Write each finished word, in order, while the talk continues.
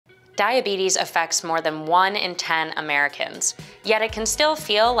Diabetes affects more than 1 in 10 Americans, yet it can still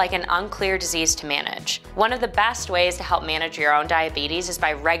feel like an unclear disease to manage. One of the best ways to help manage your own diabetes is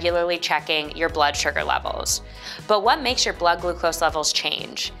by regularly checking your blood sugar levels. But what makes your blood glucose levels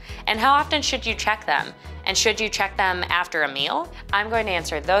change? And how often should you check them? And should you check them after a meal? I'm going to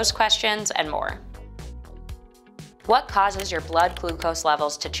answer those questions and more. What causes your blood glucose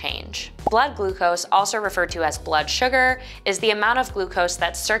levels to change? Blood glucose, also referred to as blood sugar, is the amount of glucose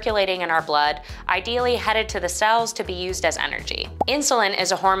that's circulating in our blood, ideally headed to the cells to be used as energy. Insulin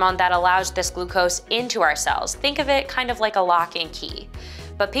is a hormone that allows this glucose into our cells. Think of it kind of like a lock and key.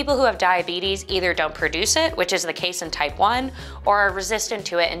 But people who have diabetes either don't produce it, which is the case in type 1, or are resistant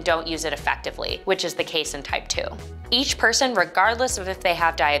to it and don't use it effectively, which is the case in type 2. Each person, regardless of if they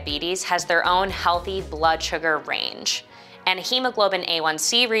have diabetes, has their own healthy blood sugar range. And hemoglobin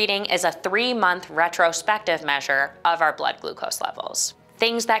A1C reading is a 3-month retrospective measure of our blood glucose levels.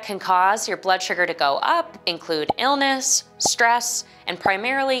 Things that can cause your blood sugar to go up include illness, stress, and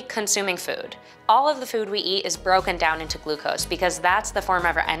primarily consuming food. All of the food we eat is broken down into glucose because that's the form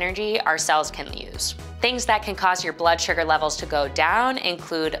of energy our cells can use. Things that can cause your blood sugar levels to go down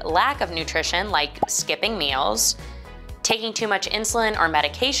include lack of nutrition, like skipping meals, taking too much insulin or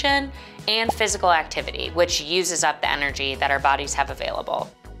medication, and physical activity, which uses up the energy that our bodies have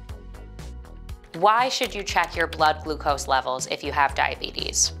available. Why should you check your blood glucose levels if you have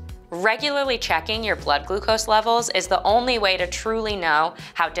diabetes? Regularly checking your blood glucose levels is the only way to truly know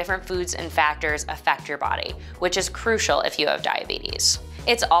how different foods and factors affect your body, which is crucial if you have diabetes.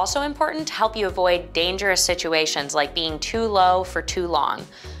 It's also important to help you avoid dangerous situations like being too low for too long.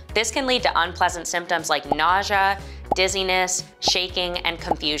 This can lead to unpleasant symptoms like nausea, dizziness, shaking, and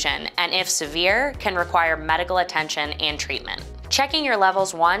confusion, and if severe, can require medical attention and treatment. Checking your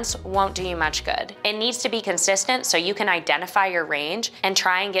levels once won't do you much good. It needs to be consistent so you can identify your range and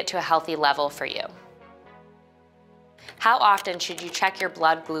try and get to a healthy level for you. How often should you check your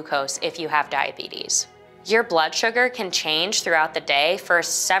blood glucose if you have diabetes? Your blood sugar can change throughout the day for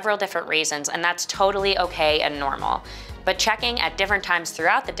several different reasons, and that's totally okay and normal. But checking at different times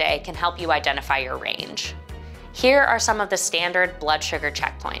throughout the day can help you identify your range. Here are some of the standard blood sugar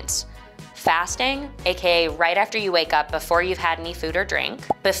checkpoints. Fasting, aka right after you wake up before you've had any food or drink,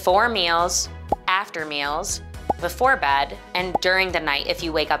 before meals, after meals, before bed, and during the night if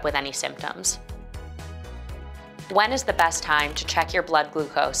you wake up with any symptoms. When is the best time to check your blood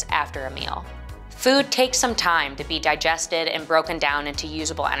glucose after a meal? Food takes some time to be digested and broken down into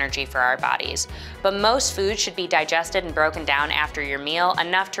usable energy for our bodies, but most foods should be digested and broken down after your meal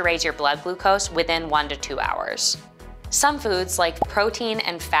enough to raise your blood glucose within 1 to 2 hours. Some foods like protein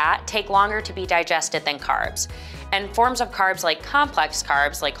and fat take longer to be digested than carbs, and forms of carbs like complex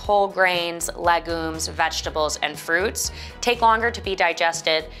carbs like whole grains, legumes, vegetables, and fruits take longer to be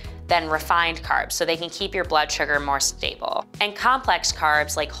digested than refined carbs, so they can keep your blood sugar more stable. And complex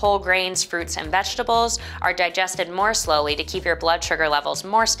carbs like whole grains, fruits, and vegetables are digested more slowly to keep your blood sugar levels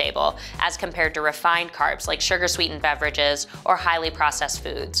more stable as compared to refined carbs like sugar-sweetened beverages or highly processed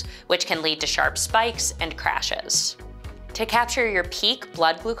foods, which can lead to sharp spikes and crashes. To capture your peak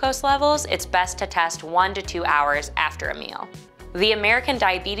blood glucose levels, it's best to test 1 to 2 hours after a meal. The American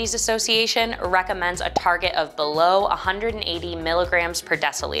Diabetes Association recommends a target of below 180 milligrams per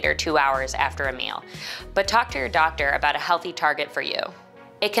deciliter 2 hours after a meal, but talk to your doctor about a healthy target for you.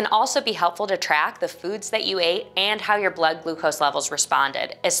 It can also be helpful to track the foods that you ate and how your blood glucose levels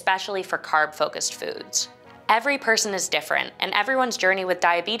responded, especially for carb-focused foods. Every person is different, and everyone's journey with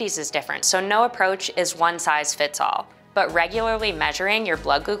diabetes is different, so no approach is one size fits all. But regularly measuring your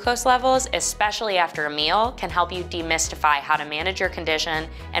blood glucose levels, especially after a meal, can help you demystify how to manage your condition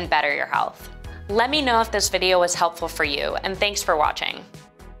and better your health. Let me know if this video was helpful for you, and thanks for watching.